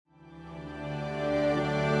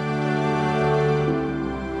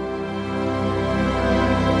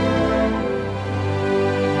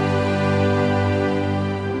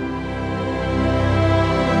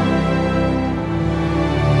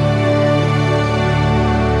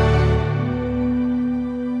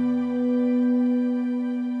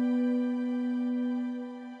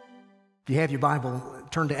you have your Bible,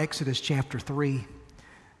 turn to Exodus chapter 3.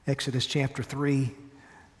 Exodus chapter 3.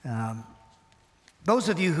 Those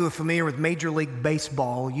of you who are familiar with Major League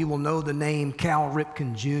Baseball, you will know the name Cal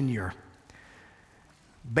Ripken Jr.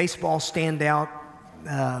 Baseball standout.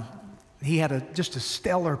 He had just a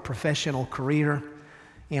stellar professional career.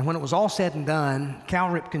 And when it was all said and done, Cal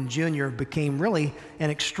Ripken Jr. became really an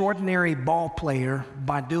extraordinary ball player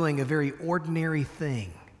by doing a very ordinary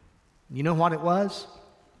thing. You know what it was?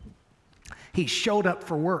 He showed up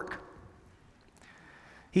for work.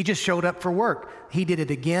 He just showed up for work. He did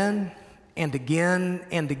it again and again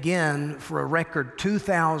and again for a record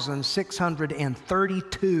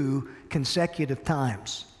 2,632 consecutive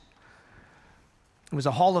times. He was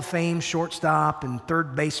a Hall of Fame shortstop and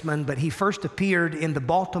third baseman, but he first appeared in the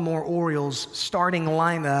Baltimore Orioles starting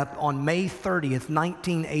lineup on May 30th,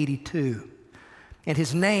 1982. And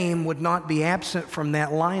his name would not be absent from that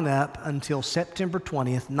lineup until September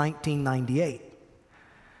 20th, 1998.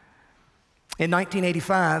 In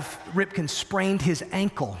 1985, Ripken sprained his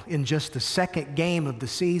ankle in just the second game of the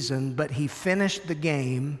season, but he finished the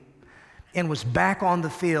game and was back on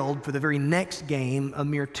the field for the very next game a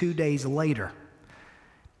mere 2 days later.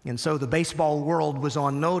 And so the baseball world was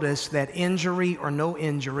on notice that injury or no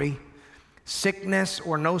injury, sickness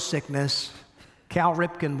or no sickness, Cal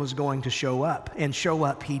Ripken was going to show up, and show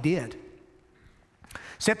up he did.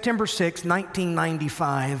 September 6,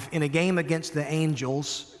 1995, in a game against the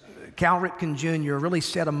Angels, Cal Ripken Jr. really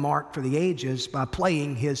set a mark for the ages by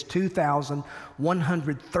playing his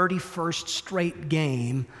 2,131st straight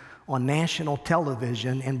game on national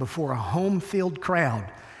television and before a home field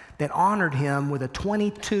crowd that honored him with a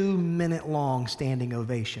 22-minute-long standing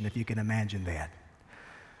ovation, if you can imagine that.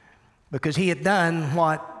 Because he had done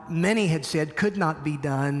what many had said could not be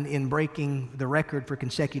done in breaking the record for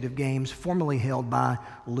consecutive games formerly held by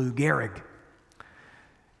Lou Gehrig.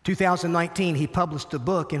 2019, he published a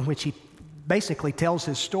book in which he basically tells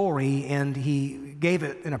his story, and he gave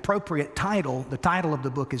it an appropriate title. The title of the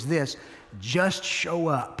book is this: Just Show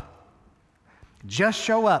Up. Just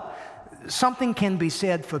show up. Something can be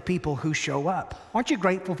said for people who show up. Aren't you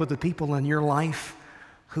grateful for the people in your life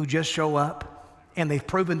who just show up? And they've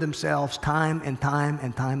proven themselves time and time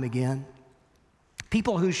and time again.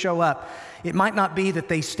 People who show up, it might not be that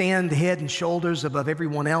they stand head and shoulders above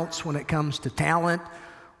everyone else when it comes to talent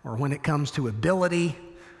or when it comes to ability.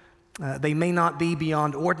 They may not be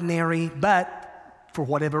beyond ordinary, but for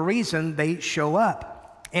whatever reason, they show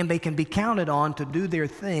up. And they can be counted on to do their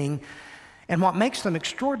thing. And what makes them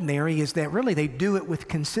extraordinary is that really they do it with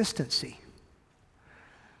consistency.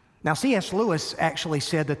 Now, C.S. Lewis actually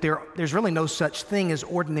said that there's really no such thing as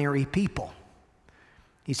ordinary people.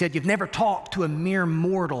 He said, you've never talked to a mere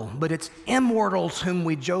mortal, but it's immortals whom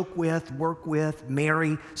we joke with, work with,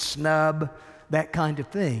 marry, snub, that kind of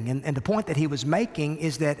thing. And the point that he was making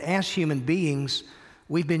is that as human beings,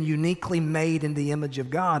 we've been uniquely made in the image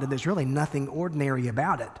of God, and there's really nothing ordinary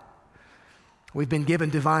about it. We've been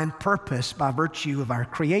given divine purpose by virtue of our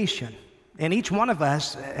creation. And each one of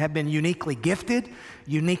us have been uniquely gifted,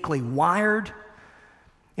 uniquely wired,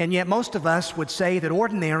 and yet most of us would say that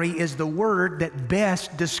ordinary is the word that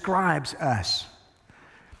best describes us.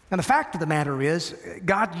 And the fact of the matter is,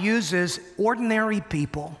 God uses ordinary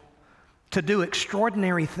people to do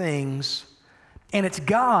extraordinary things, and it's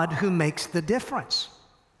God who makes the difference.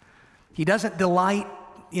 He doesn't delight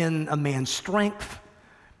in a man's strength.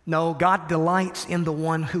 No, God delights in the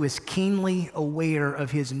one who is keenly aware of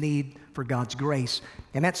his need for God's grace.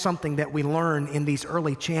 And that's something that we learn in these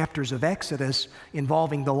early chapters of Exodus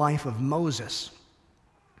involving the life of Moses.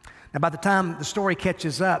 Now, by the time the story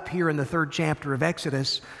catches up here in the 3rd chapter of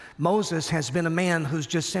Exodus, Moses has been a man who's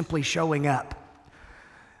just simply showing up.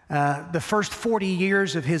 The first 40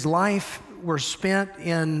 years of his life were spent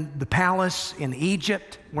in the palace in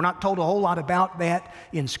Egypt. We're not told a whole lot about that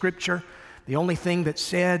in Scripture. The only thing that's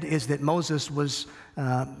said is that Moses was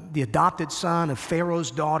the adopted son of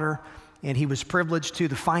Pharaoh's daughter, and he was privileged to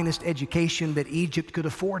the finest education that Egypt could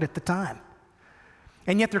afford at the time.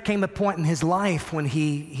 And yet there came a point in his life when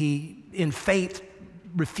he in faith,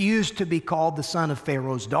 refused to be called the son of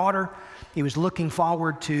Pharaoh's daughter. He was looking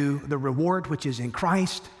forward to the reward which is in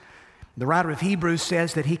Christ. The writer of Hebrews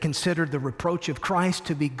says that he considered the reproach of Christ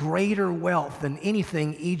to be greater wealth than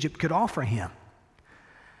anything Egypt could offer him.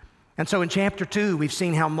 And so in chapter 2, we've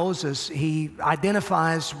seen how Moses, he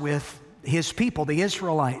identifies with his people, the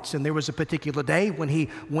Israelites. And there was a particular day when he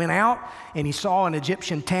went out and he saw an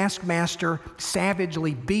Egyptian taskmaster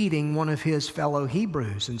savagely beating one of his fellow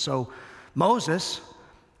Hebrews. And so Moses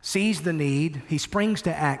sees the need, he springs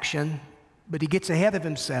to action, but he gets ahead of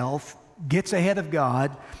himself, gets ahead of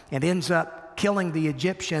God, and ends up killing the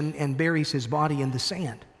Egyptian and buries his body in the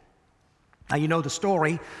sand. Now, you know the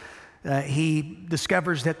story. He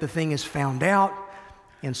discovers that the thing is found out,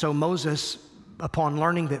 and so Moses, upon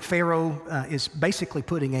learning that Pharaoh is basically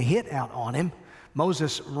putting a hit out on him,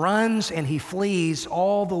 Moses runs and he flees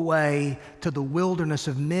all the way to the wilderness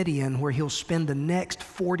of Midian, where he'll spend the next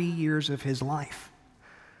 40 years of his life.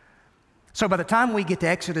 So by the time we get to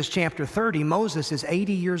Exodus chapter 30, Moses is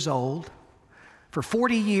 80 years old. For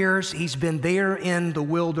 40 years, he's been there in the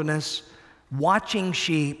wilderness, watching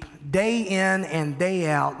sheep. Day in and day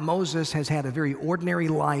out, Moses has had a very ordinary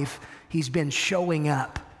life. He's been showing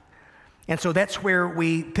up. And so that's where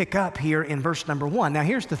we pick up here in verse number 1. Now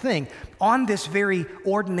here's the thing. On this very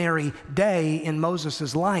ordinary day in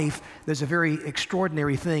Moses' life, there's a very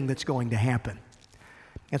extraordinary thing that's going to happen.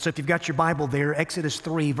 And so if you've got your Bible there, Exodus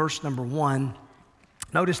 3, verse number 1,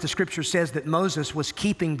 notice the scripture says that Moses was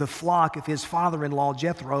keeping the flock of his father-in-law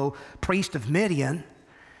Jethro, priest of Midian,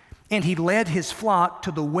 and he led his flock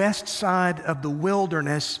to the west side of the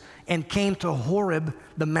wilderness and came to Horeb,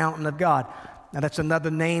 the mountain of God. Now, that's another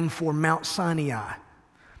name for Mount Sinai.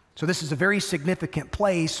 So this is a very significant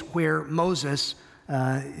place where Moses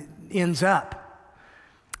ends up.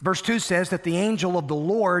 Verse 2 says that the angel of the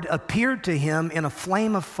Lord appeared to him in a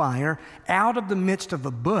flame of fire out of the midst of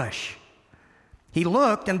a bush. He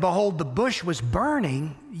looked, and behold, the bush was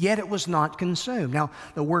burning, yet it was not consumed. Now,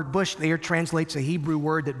 the word bush there translates a Hebrew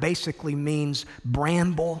word that basically means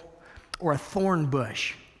bramble or a thorn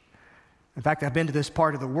bush. In fact, I've been to this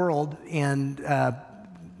part of the world, and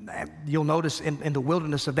you'll notice in the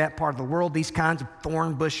wilderness of that part of the world, these kinds of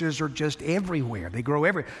thorn bushes are just everywhere. They grow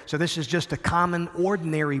everywhere. So this is just a common,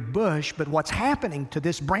 ordinary bush, but what's happening to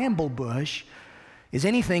this bramble bush is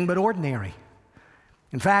anything but ordinary.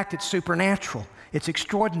 In fact, it's supernatural. It's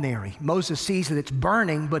extraordinary. Moses sees that it's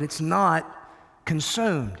burning, but it's not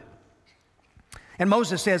consumed. And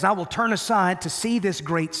Moses says, I will turn aside to see this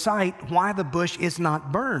great sight, why the bush is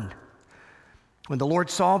not burned. When the Lord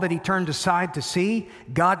saw that he turned aside to see,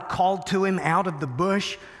 God called to him out of the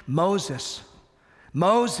bush, Moses,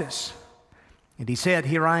 Moses. And he said,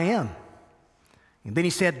 Here I am. And then he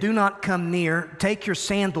said, Do not come near. Take your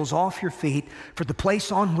sandals off your feet, for the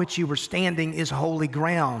place on which you were standing is holy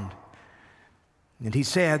ground. And he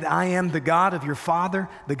said, I am the God of your father,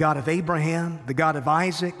 the God of Abraham, the God of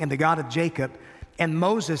Isaac, and the God of Jacob. And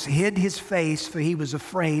Moses hid his face, for he was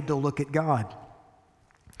afraid to look at God.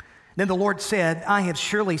 Then the Lord said, I have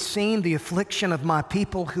surely seen the affliction of my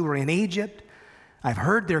people who are in Egypt. I've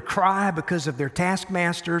heard their cry because of their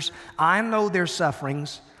taskmasters. I know their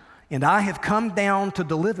sufferings, and I have come down to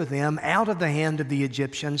deliver them out of the hand of the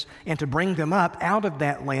Egyptians and to bring them up out of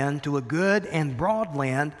that land to a good and broad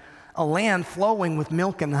land, a land flowing with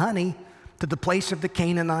milk and honey, to the place of the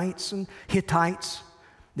Canaanites and Hittites,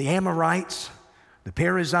 the Amorites, the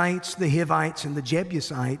Perizzites, the Hivites, and the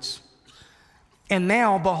Jebusites. And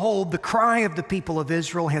now, behold, the cry of the people of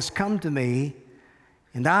Israel has come to me,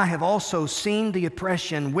 and I have also seen the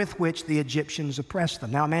oppression with which the Egyptians oppressed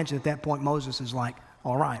them. Now imagine at that point Moses is like,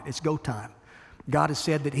 all right, it's go time. God has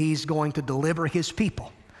said that he's going to deliver his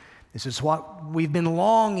people. This is what we've been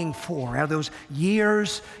longing for out of those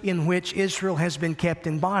years in which Israel has been kept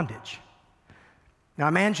in bondage. Now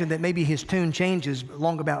imagine that maybe his tune changes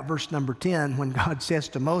along about verse number 10 when God says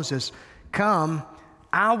to Moses, Come,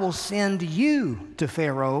 I will send you to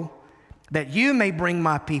Pharaoh that you may bring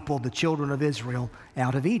my people, the children of Israel,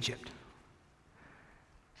 out of Egypt.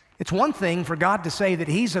 It's one thing for God to say that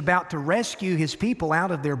he's about to rescue his people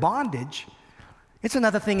out of their bondage. It's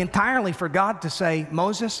another thing entirely for God to say,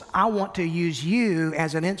 Moses, I want to use you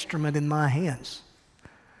as an instrument in my hands.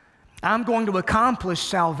 I'm going to accomplish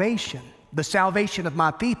salvation, the salvation of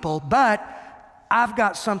my people, but I've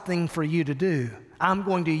got something for you to do. I'm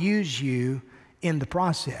going to use you in the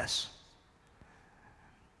process.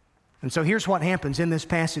 And so here's what happens in this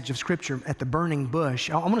passage of Scripture at the burning bush.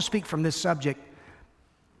 I want to speak from this subject.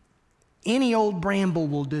 Any old bramble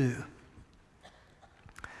will do.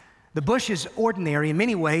 The bush is ordinary. In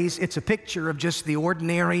many ways, it's a picture of just the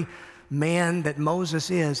ordinary man that Moses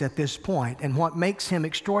is at this point. And what makes him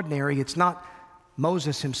extraordinary, it's not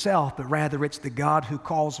Moses himself, but rather it's the God who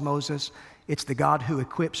calls Moses. It's the God who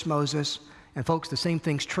equips Moses. And folks, the same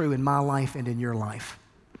thing's true in my life and in your life.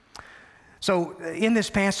 So in this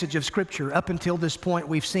passage of Scripture, up until this point,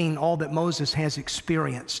 we've seen all that Moses has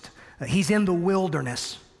experienced. He's in the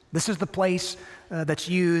wilderness. This is the place that's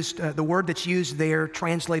used, the word that's used there,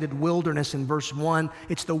 translated wilderness in verse 1,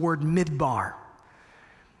 it's the word midbar.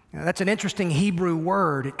 Now, that's an interesting Hebrew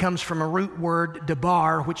word. It comes from a root word,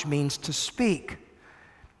 debar, which means to speak.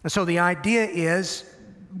 And so the idea is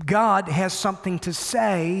God has something to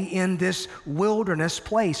say in this wilderness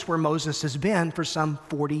place where Moses has been for some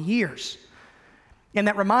 40 years. And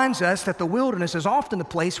that reminds us that the wilderness is often the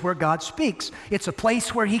place where God speaks. It's a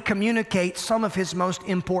place where he communicates some of his most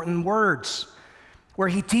important words, where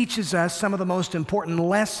he teaches us some of the most important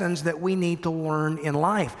lessons that we need to learn in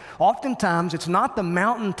life. Oftentimes, it's not the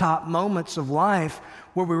mountaintop moments of life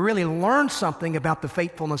where we really learn something about the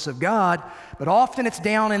faithfulness of God, but often it's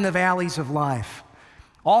down in the valleys of life.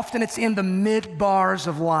 Often it's in the midbars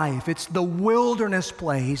of life. It's the wilderness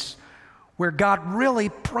place where God really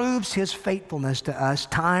proves his faithfulness to us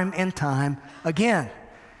time and time again.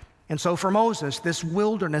 And so for Moses, this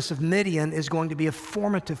wilderness of Midian is going to be a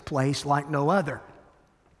formative place like no other.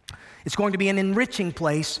 It's going to be an enriching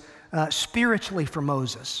place spiritually for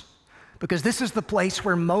Moses, because this is the place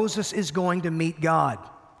where Moses is going to meet God.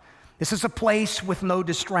 This is a place with no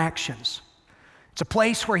distractions. It's a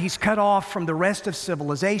place where he's cut off from the rest of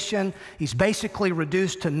civilization. He's basically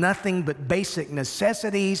reduced to nothing but basic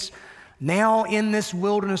necessities. Now, in this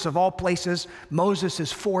wilderness of all places, Moses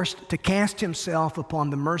is forced to cast himself upon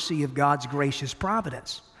the mercy of God's gracious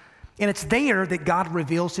providence. And it's there that God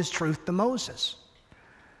reveals his truth to Moses.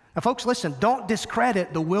 Now, folks, listen, don't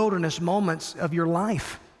discredit the wilderness moments of your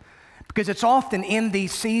life, because it's often in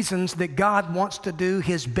these seasons that God wants to do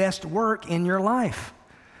his best work in your life.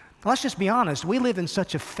 Let's just be honest. We live in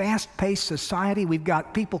such a fast-paced society. We've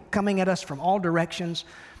got people coming at us from all directions,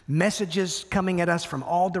 messages coming at us from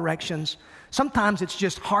all directions. Sometimes it's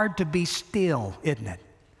just hard to be still, isn't it?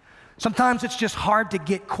 Sometimes it's just hard to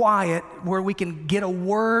get quiet where we can get a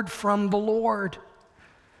word from the Lord.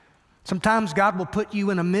 Sometimes God will put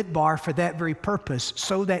you in a midbar for that very purpose,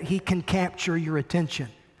 so that he can capture your attention.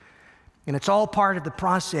 And it's all part of the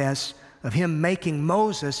process of him making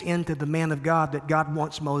Moses into the man of God that God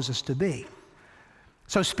wants Moses to be.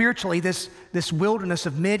 So spiritually, this wilderness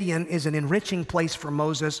of Midian is an enriching place for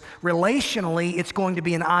Moses. Relationally, it's going to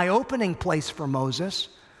be an eye-opening place for Moses,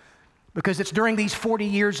 because it's during these 40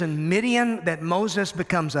 years in Midian that Moses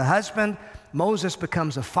becomes a husband, Moses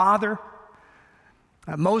becomes a father.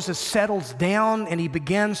 Moses settles down and he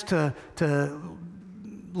begins to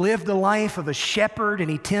live the life of a shepherd, and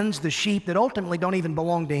he tends the sheep that ultimately don't even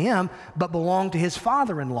belong to him, but belong to his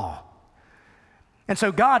father-in-law. And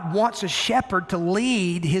so God wants a shepherd to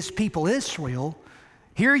lead his people Israel.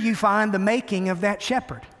 Here you find the making of that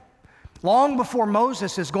shepherd. Long before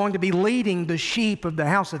Moses is going to be leading the sheep of the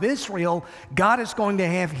house of Israel, God is going to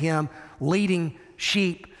have him leading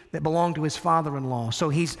sheep that belong to his father-in-law. So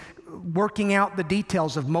he's working out the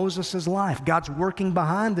details of Moses' life. God's working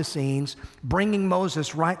behind the scenes, bringing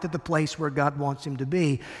Moses right to the place where God wants him to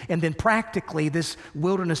be. And then practically, this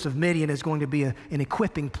wilderness of Midian is going to be an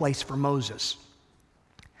equipping place for Moses.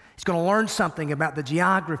 He's going to learn something about the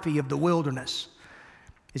geography of the wilderness.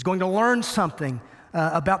 He's going to learn something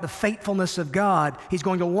about the faithfulness of God. He's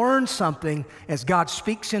going to learn something as God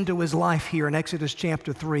speaks into his life here in Exodus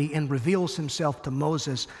chapter 3 and reveals himself to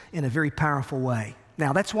Moses in a very powerful way.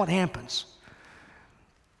 Now, that's what happens.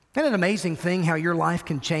 Isn't it an amazing thing how your life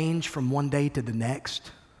can change from one day to the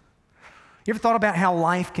next? You ever thought about how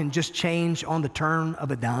life can just change on the turn of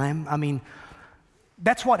a dime? I mean,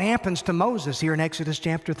 that's what happens to Moses here in Exodus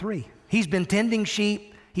chapter 3. He's been tending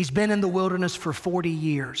sheep. He's been in the wilderness for 40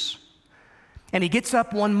 years. And he gets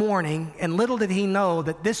up one morning, and little did he know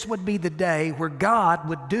that this would be the day where God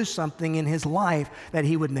would do something in his life that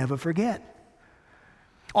he would never forget.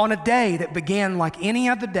 On a day that began like any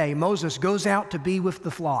other day, Moses goes out to be with the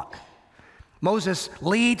flock. Moses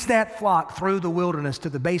leads that flock through the wilderness to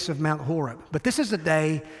the base of Mount Horeb. But this is a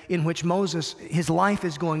day in which Moses, his life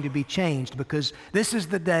is going to be changed, because this is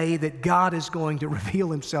the day that God is going to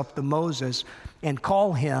reveal himself to Moses and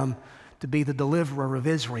call him to be the deliverer of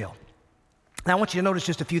Israel. Now, I want you to notice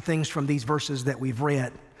just a few things from these verses that we've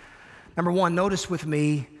read. Number one, notice with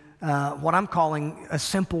me what I'm calling a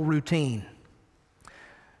simple routine.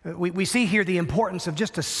 We see here the importance of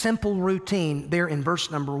just a simple routine there in verse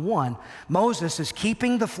number 1. Moses is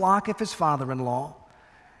keeping the flock of his father-in-law.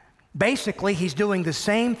 Basically, he's doing the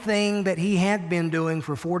same thing that he had been doing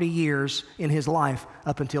for 40 years in his life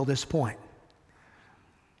up until this point.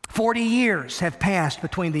 40 years have passed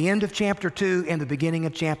between the end of chapter 2 and the beginning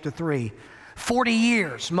of chapter 3. 40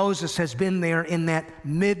 years Moses has been there in that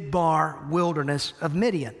midbar wilderness of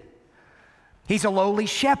Midian. He's a lowly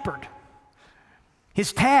shepherd.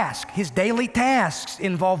 His task, his daily tasks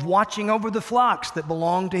involve watching over the flocks that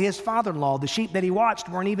belonged to his father-in-law. The sheep that he watched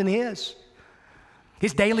weren't even his.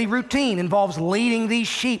 His daily routine involves leading these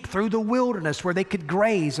sheep through the wilderness where they could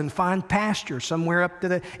graze and find pasture somewhere up to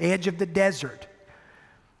the edge of the desert.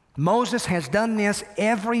 Moses has done this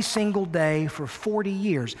every single day for 40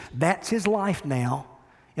 years. That's his life now.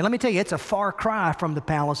 And let me tell you, it's a far cry from the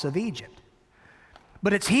palace of Egypt.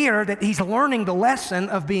 But it's here that he's learning the lesson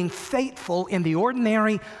of being faithful in the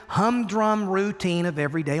ordinary, humdrum routine of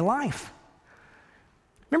everyday life.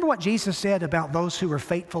 Remember what Jesus said about those who are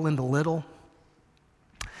faithful in the little?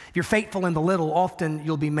 If you're faithful in the little, often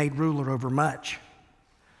you'll be made ruler over much.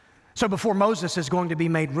 So before Moses is going to be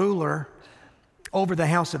made ruler over the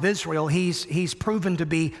house of Israel, he's proven to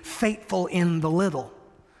be faithful in the little,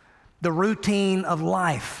 the routine of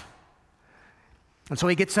life. And so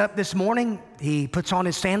he gets up this morning, he puts on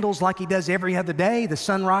his sandals like he does every other day. The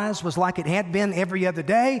sunrise was like it had been every other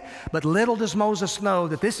day, but little does Moses know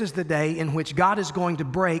that this is the day in which God is going to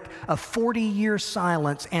break a 40-year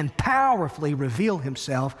silence and powerfully reveal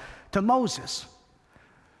himself to Moses.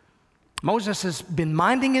 Moses has been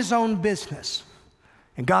minding his own business,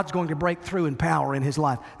 and God's going to break through in power in his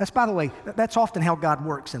life. By the way, that's often how God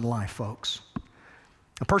works in life, folks.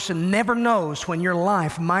 A person never knows when your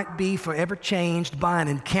life might be forever changed by an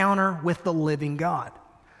encounter with the living God.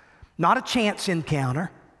 Not a chance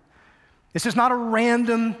encounter. This is not a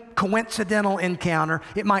random, coincidental encounter.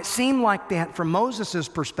 It might seem like that from Moses'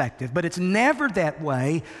 perspective, but it's never that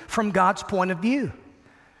way from God's point of view.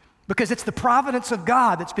 Because it's the providence of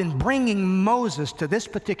God that's been bringing Moses to this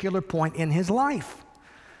particular point in his life.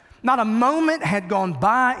 Not a moment had gone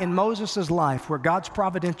by in Moses' life where God's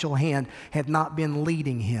providential hand had not been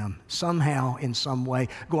leading him somehow, in some way,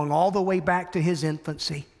 going all the way back to his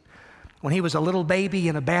infancy. When he was a little baby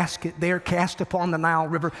in a basket there cast upon the Nile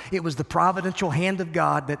River, it was the providential hand of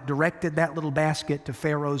God that directed that little basket to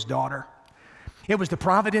Pharaoh's daughter. It was the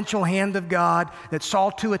providential hand of God that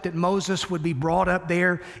saw to it that Moses would be brought up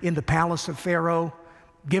there in the palace of Pharaoh,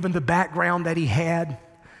 given the background that he had.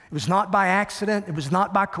 It was not by accident. It was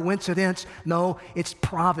not by coincidence. No, it's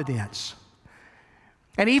providence.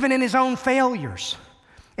 And even in his own failures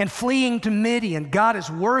and fleeing to Midian, God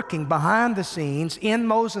is working behind the scenes in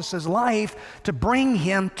Moses' life to bring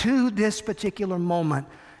him to this particular moment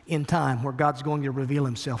in time where God's going to reveal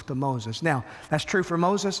himself to Moses. Now, that's true for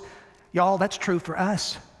Moses. Y'all, that's true for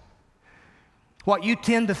us. What you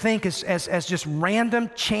tend to think is as just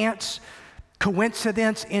random chance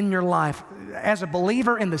coincidence in your life, as a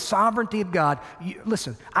believer in the sovereignty of God,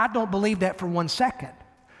 listen, I don't believe that for 1 second.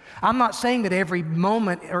 I'm not saying that every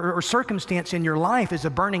moment or circumstance in your life is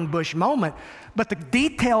a burning bush moment, but the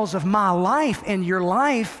details of my life and your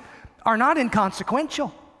life are not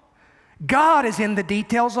inconsequential. God is in the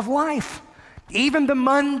details of life, even the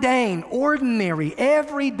mundane, ordinary,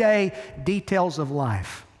 everyday details of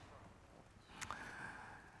life.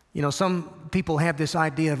 You know, some people have this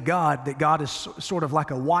idea of God, that God is sort of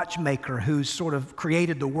like a watchmaker who's sort of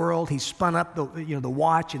created the world. He's spun up the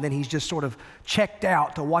watch, and then he's just sort of checked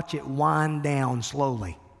out to watch it wind down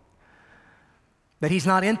slowly. That he's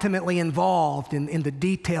not intimately involved in the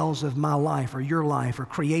details of my life or your life or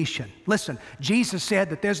creation. Listen, Jesus said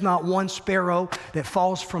that there's not one sparrow that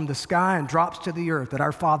falls from the sky and drops to the earth that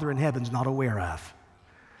our Father in heaven's not aware of.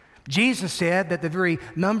 Jesus said that the very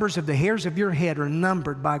numbers of the hairs of your head are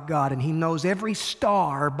numbered by God, and he knows every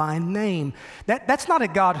star by name. That's not a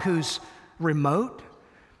God who's remote.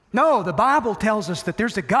 No, the Bible tells us that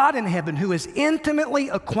there's a God in heaven who is intimately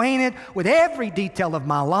acquainted with every detail of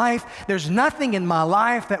my life. There's nothing in my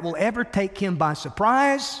life that will ever take him by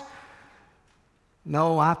surprise.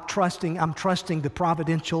 No, I'm trusting the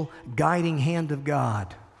providential guiding hand of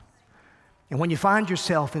God. And when you find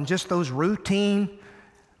yourself in just those routine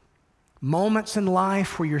moments in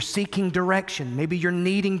life where you're seeking direction, maybe you're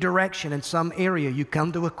needing direction in some area, you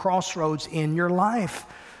come to a crossroads in your life.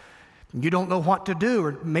 You don't know what to do,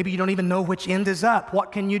 or maybe you don't even know which end is up.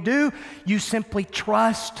 What can you do? You simply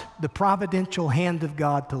trust the providential hand of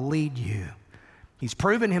God to lead you. He's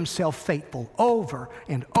proven himself faithful over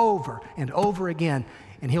and over and over again,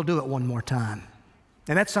 and he'll do it one more time.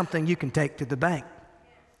 And that's something you can take to the bank.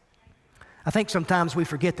 I think sometimes we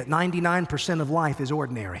forget that 99% of life is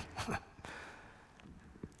ordinary.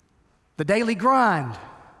 The daily grind,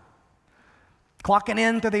 clocking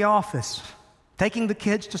into the office, taking the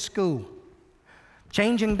kids to school,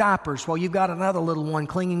 changing diapers while you've got another little one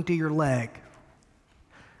clinging to your leg.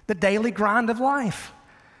 The daily grind of life.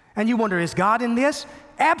 And you wonder, is God in this?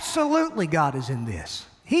 Absolutely, God is in this.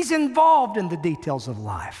 He's involved in the details of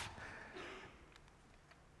life.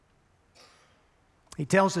 He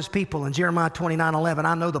tells his people in Jeremiah 29:11,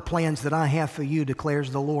 I know the plans that I have for you, declares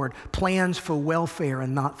the Lord, plans for welfare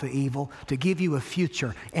and not for evil, to give you a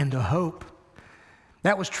future and a hope.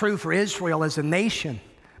 That was true for Israel as a nation.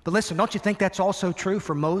 But listen, don't you think that's also true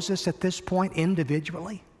for Moses at this point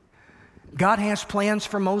individually? God has plans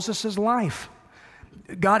for Moses' life.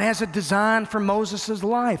 God has a design for Moses'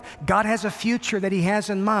 life. God has a future that he has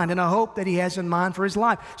in mind and a hope that he has in mind for his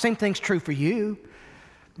life. Same thing's true for you.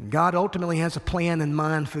 God ultimately has a plan in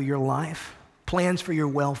mind for your life, plans for your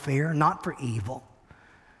welfare, not for evil.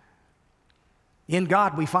 In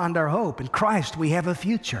God we find our hope. In Christ we have a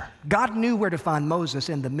future. God knew where to find Moses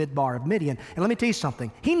in the midbar of Midian. And let me tell you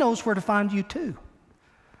something, he knows where to find you too.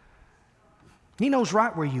 He knows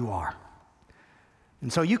right where you are.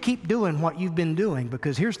 And so you keep doing what you've been doing,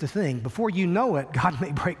 because here's the thing, before you know it, God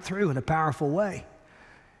may break through in a powerful way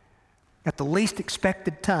at the least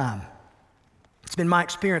expected time. It's been my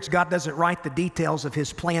experience, God doesn't write the details of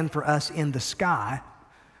his plan for us in the sky,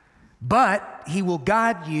 but he will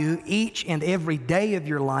guide you each and every day of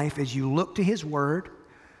your life as you look to his word,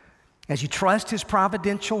 as you trust his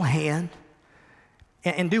providential hand,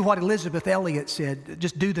 and do what Elizabeth Elliot said,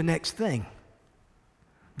 just do the next thing.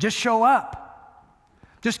 Just show up.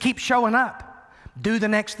 Just keep showing up. Do the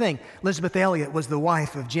next thing. Elizabeth Elliot was the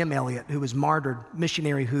wife of Jim Elliot, who was martyred,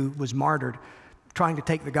 missionary who was martyred, trying to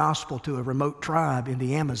take the gospel to a remote tribe in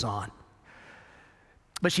the Amazon.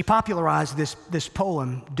 But she popularized this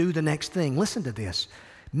poem, Do the Next Thing. Listen to this.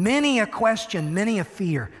 Many a question, many a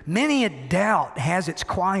fear, many a doubt has its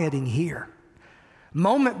quieting here.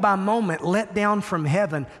 Moment by moment, let down from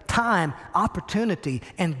heaven, time, opportunity,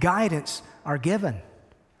 and guidance are given.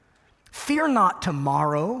 Fear not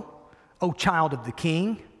tomorrow, O child of the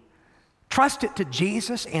King. Trust it to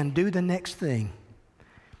Jesus and do the next thing.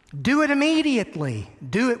 Do it immediately.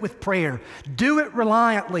 Do it with prayer. Do it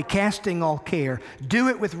reliantly, casting all care. Do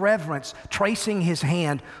it with reverence, tracing his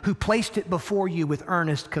hand, who placed it before you with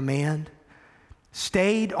earnest command.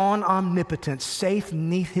 Stayed on omnipotence, safe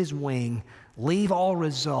neath his wing. Leave all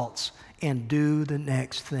results and do the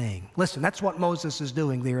next thing. Listen, that's what Moses is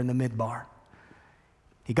doing there in the midbar.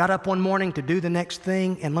 He got up one morning to do the next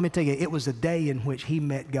thing, and let me tell you, it was a day in which he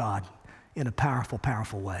met God in a powerful,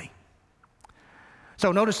 powerful way.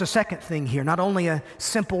 So notice the second thing here, not only a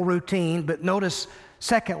simple routine, but notice,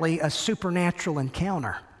 secondly, a supernatural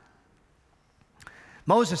encounter.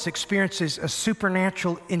 Moses experiences a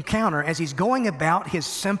supernatural encounter as he's going about his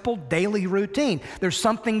simple daily routine. There's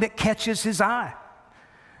something that catches his eye.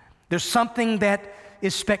 There's something that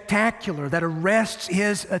is spectacular, that arrests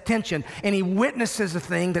his attention, and he witnesses a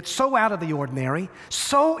thing that's so out of the ordinary,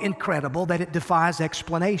 so incredible that it defies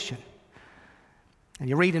explanation. And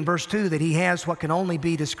you read in verse 2 that he has what can only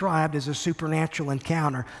be described as a supernatural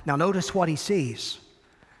encounter. Now notice what he sees.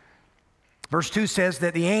 Verse 2 says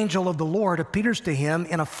that the angel of the Lord appears to him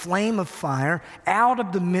in a flame of fire out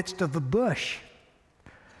of the midst of a bush.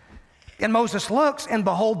 And Moses looks, and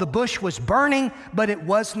behold, the bush was burning, but it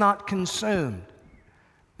was not consumed.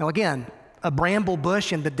 Now again, a bramble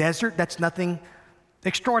bush in the desert, that's nothing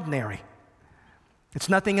extraordinary. It's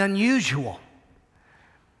nothing unusual.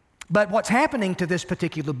 But what's happening to this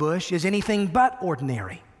particular bush is anything but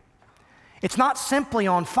ordinary. It's not simply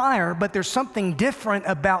on fire, but there's something different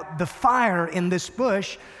about the fire in this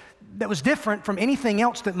bush that was different from anything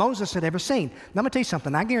else that Moses had ever seen. Now, I'm going to tell you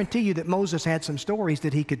something. I guarantee you that Moses had some stories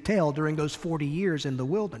that he could tell during those 40 years in the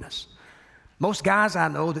wilderness. Most guys I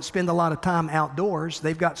know that spend a lot of time outdoors,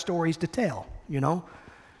 they've got stories to tell, you know,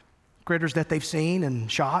 critters that they've seen and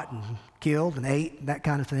shot and killed and ate, that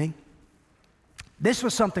kind of thing. This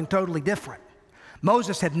was something totally different.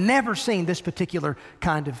 Moses had never seen this particular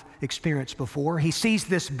kind of experience before. He sees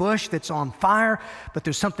this bush that's on fire, but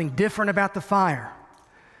there's something different about the fire.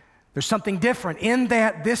 There's something different in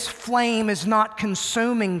that this flame is not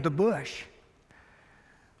consuming the bush.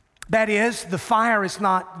 That is, the fire is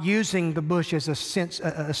not using the bush as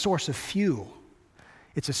a source of fuel.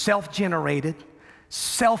 It's a self-generated,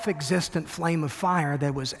 self-existent flame of fire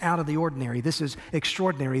that was out of the ordinary. This is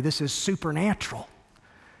extraordinary. This is supernatural.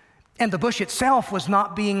 And the bush itself was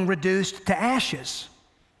not being reduced to ashes.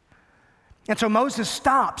 And so Moses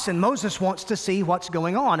stops, and Moses wants to see what's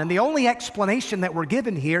going on. And the only explanation that we're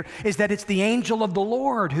given here is that it's the angel of the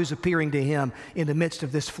Lord who's appearing to him in the midst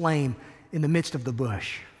of this flame, in the midst of the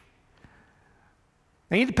bush.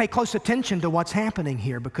 Now, you need to pay close attention to what's happening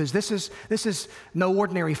here, because this is no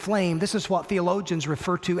ordinary flame. This is what theologians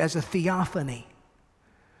refer to as a theophany,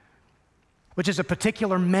 which is a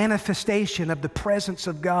particular manifestation of the presence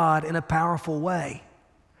of God in a powerful way.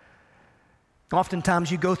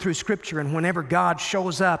 Oftentimes you go through Scripture, and whenever God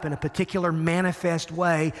shows up in a particular manifest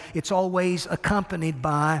way, it's always accompanied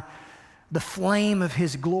by the flame of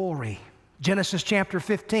his glory. Genesis chapter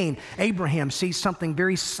 15, Abraham sees something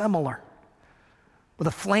very similar with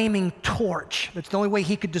a flaming torch. That's the only way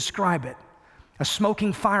he could describe it. A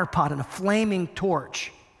smoking fire pot and a flaming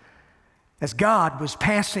torch. as God was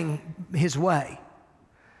passing his way.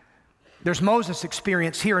 There's Moses'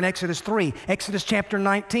 experience here in Exodus 3. Exodus chapter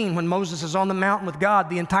 19, when Moses is on the mountain with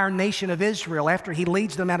God, the entire nation of Israel, after he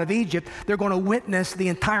leads them out of Egypt, they're going to witness the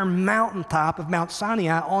entire mountaintop of Mount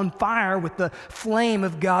Sinai on fire with the flame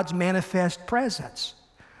of God's manifest presence.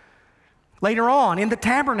 Later on, in the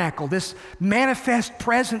tabernacle, this manifest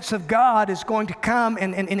presence of God is going to come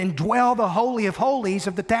and indwell the Holy of Holies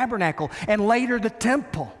of the tabernacle, and later the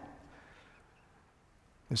temple.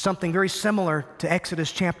 There's something very similar to Exodus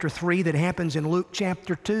chapter 3 that happens in Luke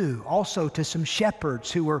chapter 2, also to some shepherds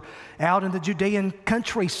who were out in the Judean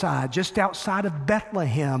countryside, just outside of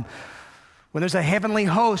Bethlehem, when there's a heavenly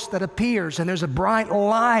host that appears and there's a bright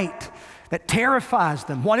light that terrifies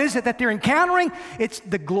them. What is it that they're encountering? It's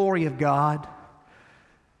the glory of God,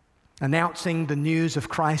 announcing the news of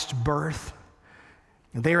Christ's birth.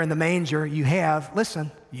 And there in the manger, you have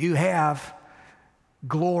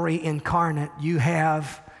glory incarnate. You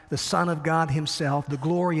have the Son of God himself, the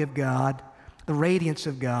glory of God, the radiance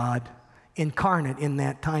of God incarnate in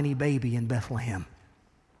that tiny baby in Bethlehem.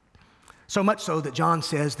 So much so that John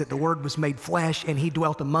says that the Word was made flesh and he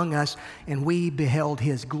dwelt among us and we beheld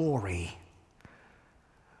his glory.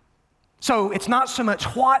 So it's not so much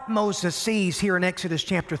what Moses sees here in Exodus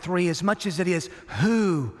chapter 3 as much as it is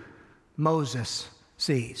who Moses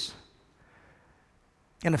sees.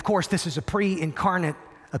 And of course, this is a pre-incarnate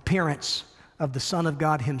appearance of the Son of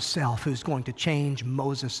God himself who's going to change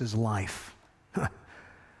Moses' life. Isn't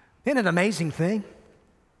it an amazing thing?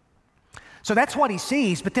 So that's what he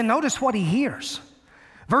sees, but then notice what he hears.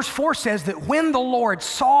 Verse 4 says that when the Lord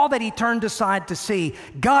saw that he turned aside to see,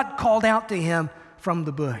 God called out to him from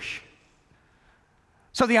the bush.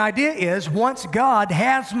 So the idea is, once God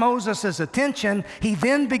has Moses' attention, he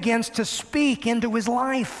then begins to speak into his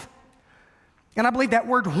life. And I believe that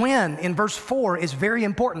word when in verse 4 is very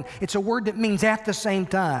important. It's a word that means at the same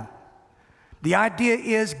time. The idea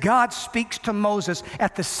is God speaks to Moses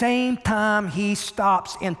at the same time he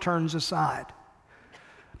stops and turns aside.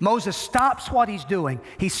 Moses stops what he's doing.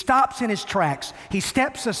 He stops in his tracks. He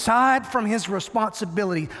steps aside from his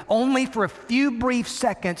responsibility only for a few brief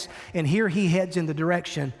seconds, and here he heads in the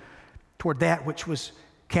direction toward that which was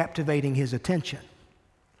captivating his attention.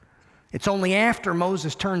 It's only after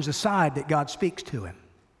Moses turns aside that God speaks to him.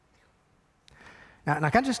 Now, and I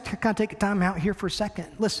can just kind of take a time out here for a second.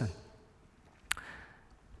 Listen.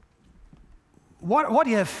 What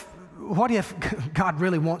if God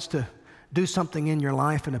really wants to do something in your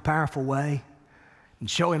life in a powerful way and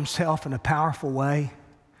show himself in a powerful way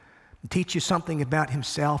and teach you something about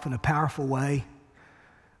himself in a powerful way,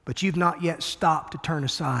 but you've not yet stopped to turn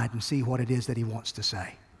aside and see what it is that he wants to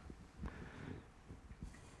say?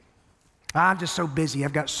 I'm just so busy.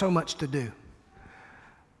 I've got so much to do.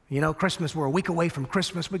 You know, Christmas, we're a week away from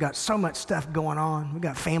Christmas. We got so much stuff going on. We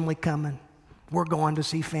got family coming. We're going to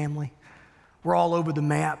see family. We're all over the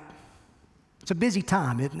map. It's a busy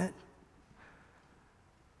time, isn't it?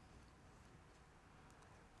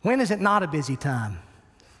 When is it not a busy time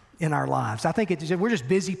in our lives? I think we're just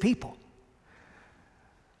busy people.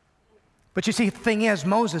 But you see, the thing is,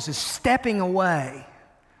 Moses is stepping away.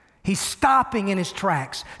 He's stopping in his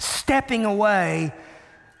tracks, stepping away,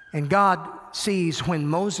 and God sees when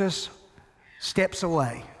Moses steps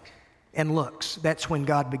away and looks. That's when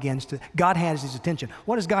God has his attention.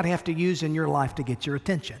 What does God have to use in your life to get your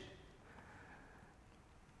attention?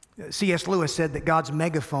 C.S. Lewis said that God's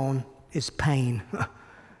megaphone is pain.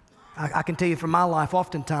 I can tell you from my life,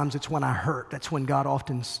 oftentimes it's when I hurt. That's when God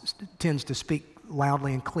often tends to speak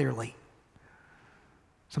loudly and clearly.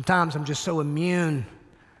 Sometimes I'm just so immune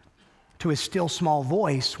to his still small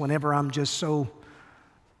voice whenever I'm just so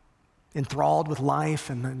enthralled with life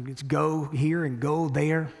and it's go here and go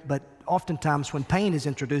there. But oftentimes when pain is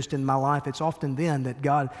introduced in my life, it's often then that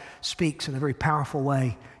God speaks in a very powerful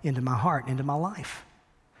way into my heart, into my life.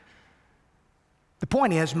 The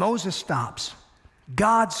point is, Moses stops.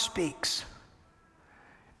 God speaks.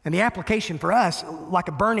 And the application for us, like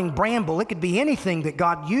a burning bramble, it could be anything that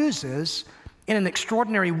God uses in an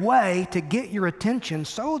extraordinary way to get your attention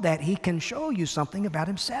so that he can show you something about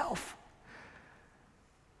himself.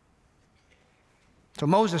 So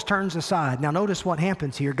Moses turns aside. Now notice what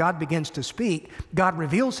happens here. God begins to speak. God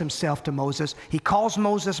reveals himself to Moses. He calls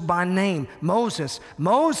Moses by name. Moses,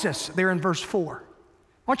 Moses, there in verse 4.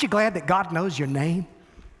 Aren't you glad that God knows your name?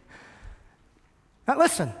 Now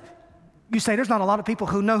listen, you say there's not a lot of people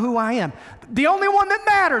who know who I am. The only one that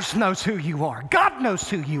matters knows who you are. God knows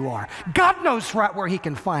who you are. God knows right where he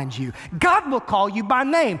can find you. God will call you by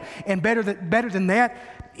name. And better than that,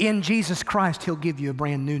 in Jesus Christ, he'll give you a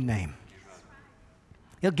brand new name.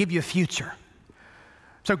 He'll give you a future.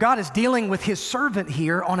 So God is dealing with his servant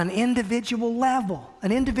here on an individual level,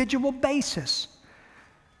 an individual basis.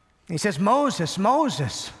 He says, Moses,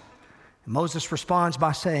 Moses. And Moses responds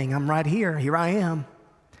by saying, I'm right here. Here I am.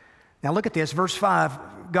 Now look at this, verse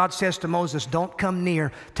 5. God says to Moses, don't come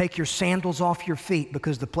near. Take your sandals off your feet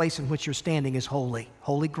because the place in which you're standing is holy,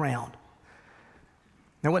 holy ground.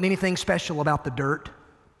 There wasn't anything special about the dirt.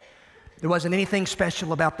 There wasn't anything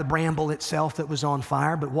special about the bramble itself that was on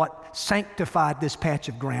fire, but what sanctified this patch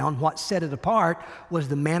of ground, what set it apart, was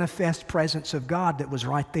the manifest presence of God that was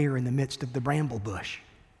right there in the midst of the bramble bush.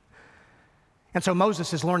 And so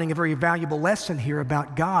Moses is learning a very valuable lesson here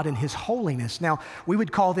about God and his holiness. Now, we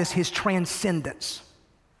would call this his transcendence.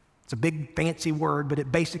 It's a big fancy word, but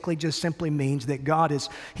it basically just simply means that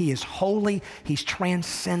he is holy, he's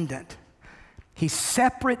transcendent. He's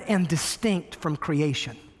separate and distinct from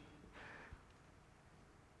creation.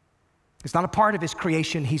 It's not a part of his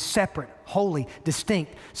creation. He's separate, holy,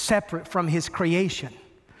 distinct, separate from his creation.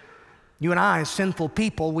 You and I, as sinful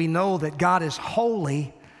people, we know that God is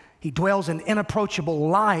holy. He dwells in inapproachable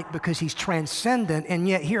light because he's transcendent. And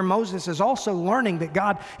yet here Moses is also learning that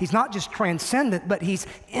God, he's not just transcendent, but he's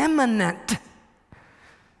immanent.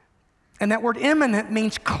 And that word immanent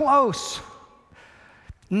means close,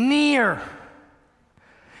 near.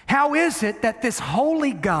 How is it that this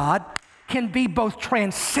holy God can be both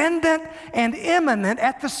transcendent and immanent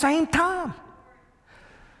at the same time?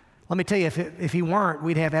 Let me tell you, if he weren't,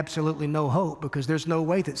 we'd have absolutely no hope, because there's no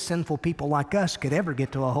way that sinful people like us could ever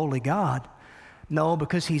get to a holy God. No,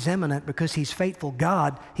 because he's immanent, because he's faithful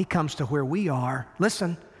God, he comes to where we are.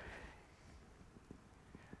 Listen.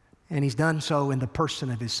 And he's done so in the person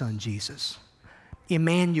of his son, Jesus.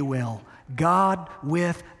 Emmanuel, God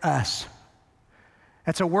with us.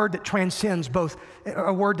 That's a word that transcends both,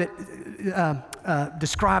 a word that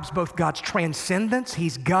describes both God's transcendence.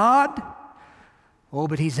 He's God. Oh,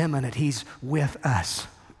 but he's immanent. He's with us.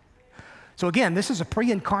 So again, this is a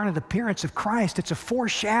pre-incarnate appearance of Christ. It's a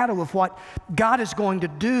foreshadow of what God is going to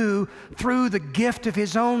do through the gift of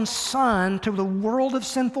his own Son to the world of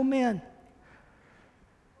sinful men.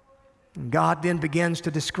 And God then begins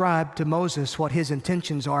to describe to Moses what his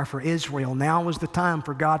intentions are for Israel. Now was the time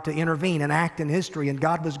for God to intervene and act in history, and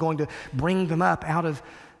God was going to bring them up out of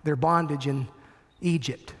their bondage in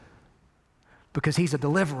Egypt. Because he's a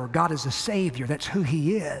deliverer. God is a savior. That's who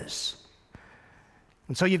he is.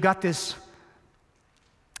 And so you've got this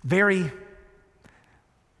very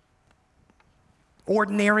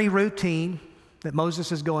ordinary routine that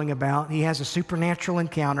Moses is going about. He has a supernatural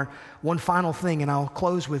encounter. One final thing, and I'll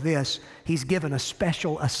close with this. He's given a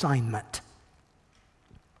special assignment.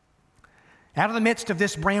 Out of the midst of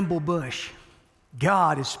this bramble bush,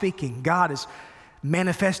 God is speaking. God is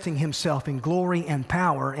manifesting himself in glory and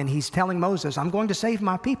power, and he's telling Moses, I'm going to save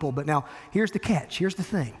my people, but now here's the catch, here's the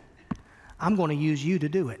thing. I'm going to use you to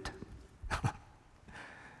do it.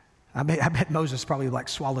 I bet Moses probably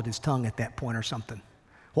swallowed his tongue at that point or something.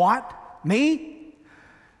 What? Me?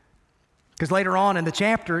 Because later on in the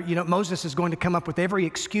chapter, Moses is going to come up with every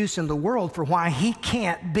excuse in the world for why he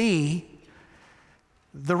can't be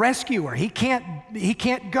the rescuer. He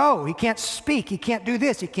can't go. He can't speak. He can't do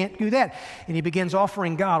this. He can't do that. And he begins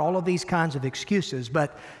offering God all of these kinds of excuses.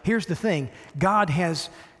 But here's the thing. God has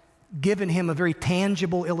given him a very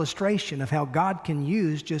tangible illustration of how God can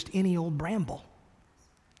use just any old bramble.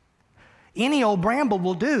 Any old bramble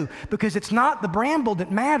will do, because it's not the bramble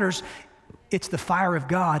that matters. It's the fire of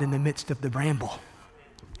God in the midst of the bramble.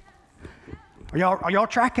 Are y'all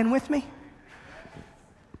tracking with me?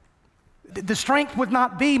 The strength would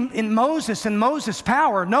not be in Moses and Moses'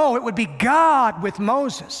 power. No, it would be God with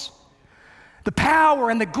Moses. The power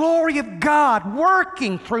and the glory of God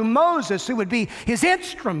working through Moses, who would be his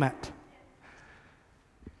instrument.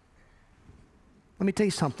 Let me tell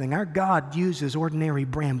you something. Our God uses ordinary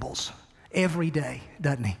brambles every day,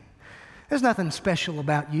 doesn't he? There's nothing special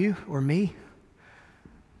about you or me.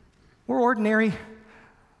 We're ordinary,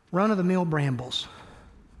 run-of-the-mill brambles.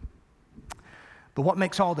 But what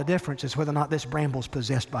makes all the difference is whether or not this bramble is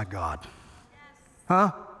possessed by God.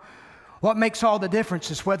 Huh? What makes all the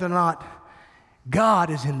difference is whether or not God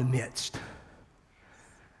is in the midst.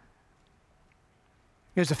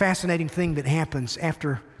 There's a fascinating thing that happens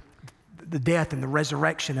after the death and the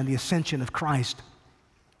resurrection and the ascension of Christ.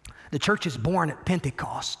 The church is born at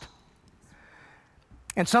Pentecost.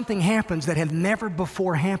 And something happens that had never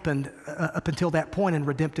before happened up until that point in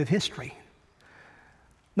redemptive history.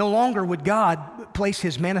 No longer would God place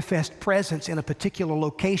his manifest presence in a particular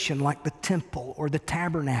location like the temple or the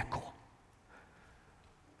tabernacle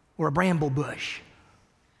or a bramble bush.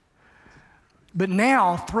 But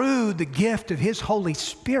now, through the gift of his Holy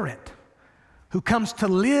Spirit, who comes to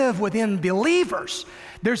live within believers,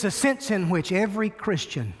 there's a sense in which every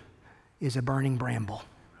Christian is a burning bramble.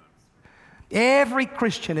 Every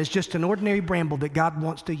Christian is just an ordinary bramble that God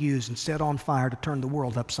wants to use and set on fire to turn the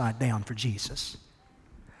world upside down for Jesus.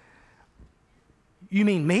 You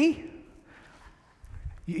mean me?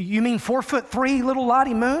 You mean 4'3" little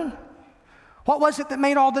Lottie Moon? What was it that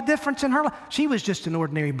made all the difference in her life? She was just an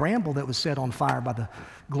ordinary bramble that was set on fire by the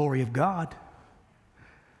glory of God.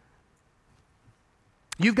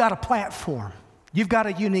 You've got a platform. You've got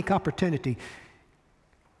a unique opportunity.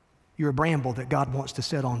 You're a bramble that God wants to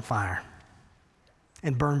set on fire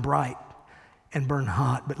and burn bright and burn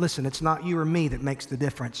hot. But listen, it's not you or me that makes the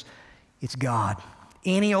difference. It's God.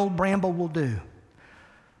 Any old bramble will do,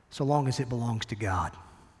 so long as it belongs to God.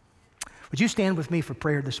 Would you stand with me for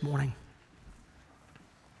prayer this morning?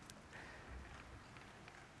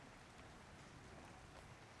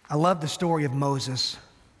 I love the story of Moses.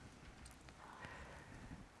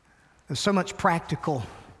 There's so much practical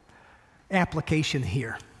application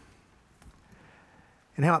here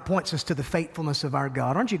and how it points us to the faithfulness of our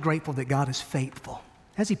God. Aren't you grateful that God is faithful?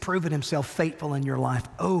 Has He proven Himself faithful in your life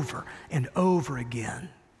over and over again?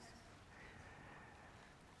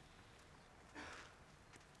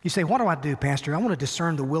 You say, what do I do, Pastor? I want to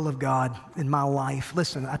discern the will of God in my life.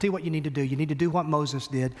 Listen, I'll tell you what you need to do. You need to do what Moses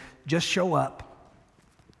did. Just show up.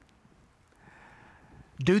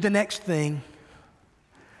 Do the next thing.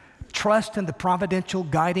 Trust in the providential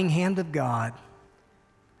guiding hand of God.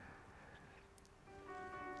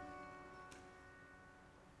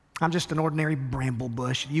 I'm just an ordinary bramble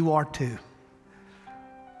bush. You are too.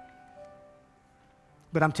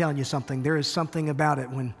 But I'm telling you something. There is something about it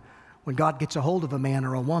when God gets a hold of a man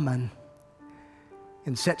or a woman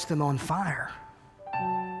and sets them on fire.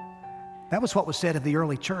 That was what was said of the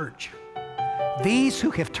early church. These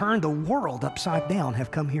who have turned the world upside down have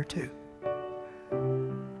come here too.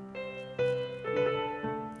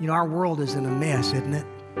 You know, our world is in a mess, isn't it?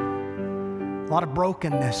 A lot of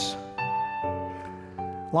brokenness.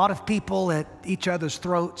 A lot of people at each other's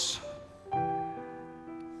throats.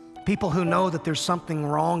 People who know that there's something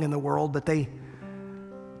wrong in the world, but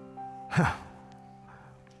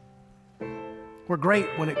we're great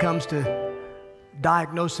when it comes to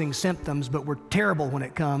diagnosing symptoms, but we're terrible when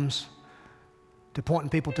it comes to pointing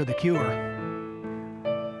people to the cure.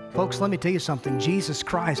 Folks, let me tell you something. Jesus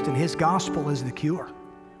Christ and His gospel is the cure.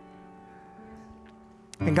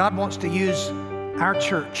 And God wants to use our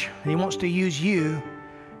church. He wants to use you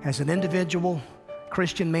as an individual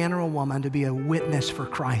Christian man or a woman to be a witness for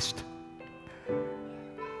Christ.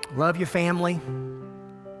 Love your family.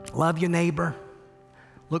 Love your neighbor.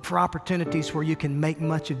 Look for opportunities where you can make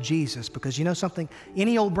much of Jesus, because you know something?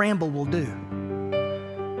 Any old bramble will do.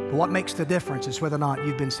 But what makes the difference is whether or not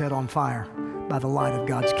you've been set on fire by the light of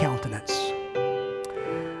God's countenance.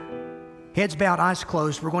 Heads bowed, eyes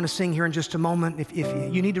closed. We're going to sing here in just a moment. If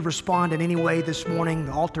you need to respond in any way this morning,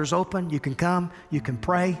 the altar's open. You can come. You can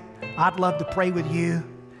pray. I'd love to pray with you.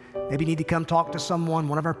 Maybe you need to come talk to someone,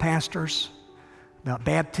 one of our pastors, about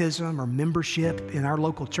baptism or membership in our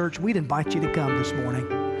local church. We'd invite you to come this morning.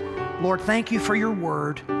 Lord, thank you for your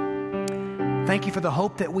word. Thank you for the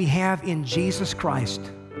hope that we have in Jesus Christ.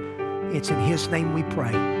 It's in His name we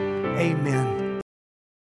pray. Amen.